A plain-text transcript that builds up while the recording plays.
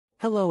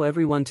Hello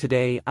everyone,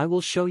 today I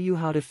will show you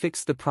how to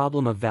fix the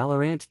problem of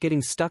Valorant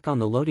getting stuck on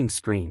the loading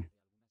screen.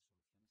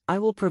 I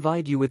will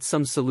provide you with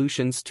some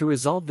solutions to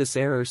resolve this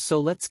error,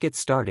 so let's get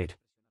started.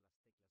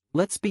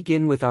 Let's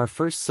begin with our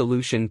first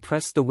solution.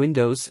 Press the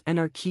Windows and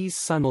our keys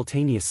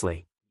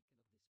simultaneously.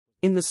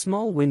 In the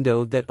small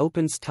window that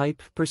opens,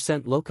 type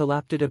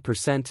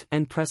 %localaptida%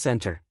 and press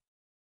enter.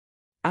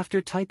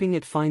 After typing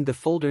it, find the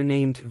folder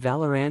named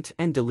Valorant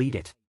and delete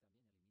it.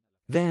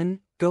 Then,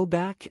 go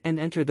back and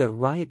enter the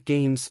Riot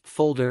Games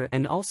folder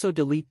and also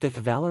delete the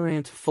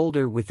Valorant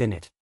folder within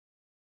it.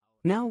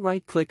 Now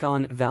right-click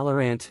on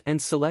Valorant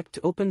and select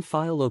Open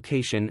File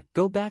Location,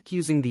 go back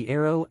using the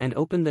arrow and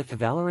open the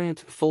Valorant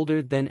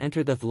folder, then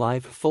enter the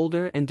Live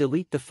folder and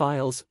delete the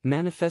files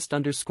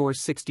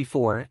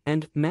manifest_64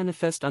 and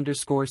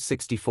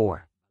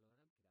manifest_64.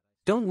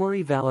 Don't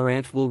worry,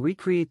 Valorant will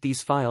recreate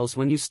these files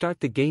when you start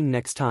the game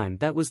next time.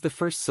 That was the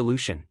first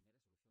solution.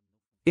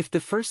 If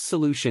the first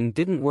solution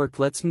didn't work,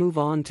 let's move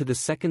on to the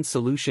second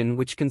solution,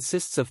 which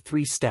consists of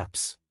 3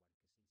 steps.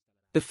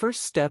 The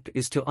first step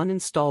is to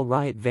uninstall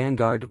Riot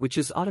Vanguard, which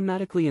is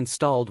automatically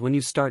installed when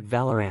you start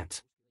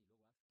Valorant.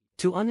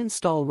 To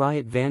uninstall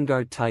Riot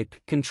Vanguard, type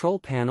Control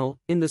Panel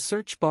in the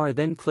search bar,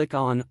 then click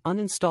on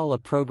Uninstall a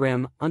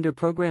Program. Under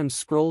Programs,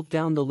 scroll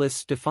down the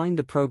list to find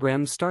the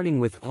program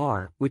starting with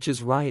R, which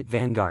is Riot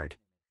Vanguard.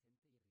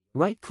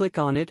 Right-click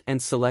on it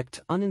and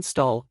select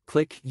Uninstall,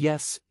 click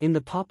Yes in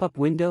the pop-up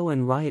window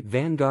and Riot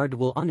Vanguard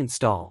will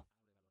uninstall.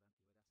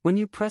 When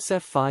you press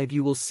F5,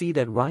 you will see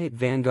that Riot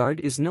Vanguard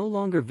is no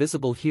longer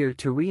visible here.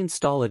 To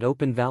reinstall it,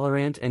 open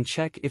Valorant and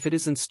check if it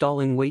is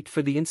installing. Wait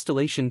for the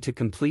installation to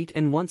complete,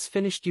 and once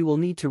finished you will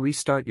need to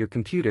restart your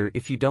computer.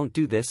 If you don't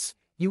do this,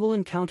 you will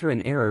encounter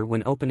an error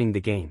when opening the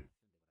game.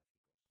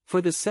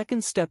 For the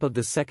second step of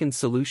the second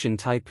solution,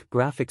 type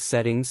Graphics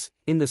Settings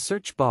in the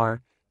search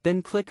bar,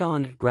 then click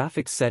on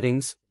Graphics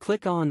Settings,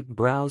 click on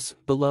Browse.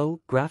 Below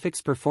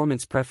Graphics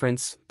Performance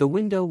Preference, the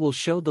window will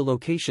show the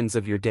locations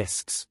of your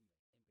disks.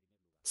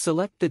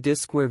 Select the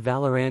disk where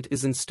Valorant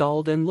is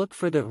installed and look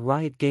for the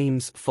Riot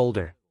Games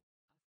folder.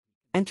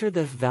 Enter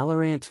the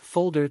Valorant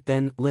folder,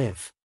 then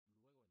Live.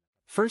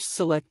 First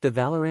select the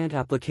Valorant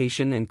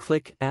application and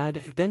click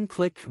Add, then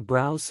click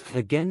Browse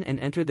again and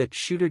enter the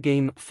Shooter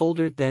Game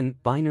folder, then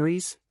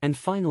Binaries, and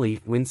finally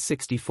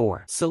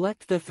Win64.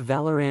 Select the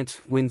Valorant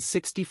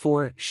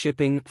Win64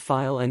 shipping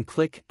file and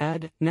click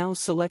Add. Now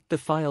select the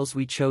files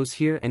we chose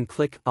here and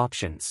click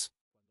Options.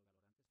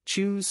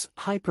 Choose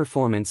High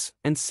Performance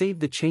and save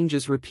the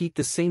changes. Repeat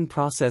the same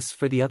process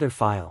for the other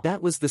file.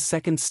 That was the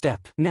second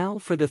step. Now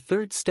for the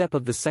third step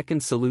of the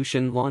second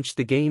solution, launch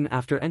the game.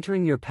 After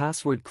entering your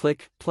password,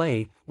 click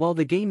Play. While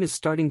the game is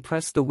starting,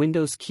 press the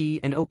Windows key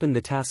and open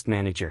the Task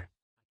Manager.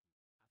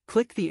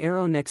 Click the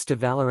arrow next to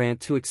Valorant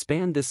to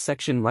expand this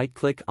section.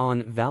 Right-click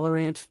on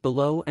Valorant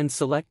below and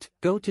select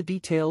Go to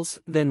Details,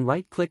 then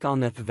right-click on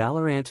the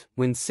Valorant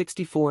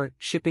Win64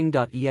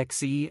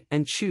 shipping.exe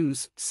and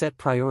choose Set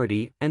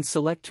Priority and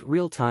select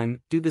Real Time.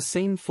 Do the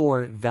same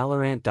for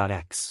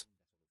Valorant.x.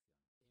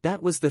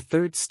 That was the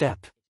third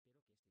step.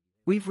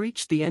 We've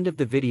reached the end of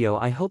the video.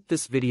 I hope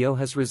this video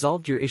has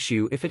resolved your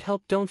issue. If it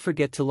helped, don't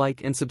forget to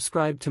like and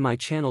subscribe to my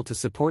channel to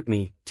support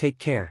me. Take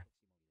care.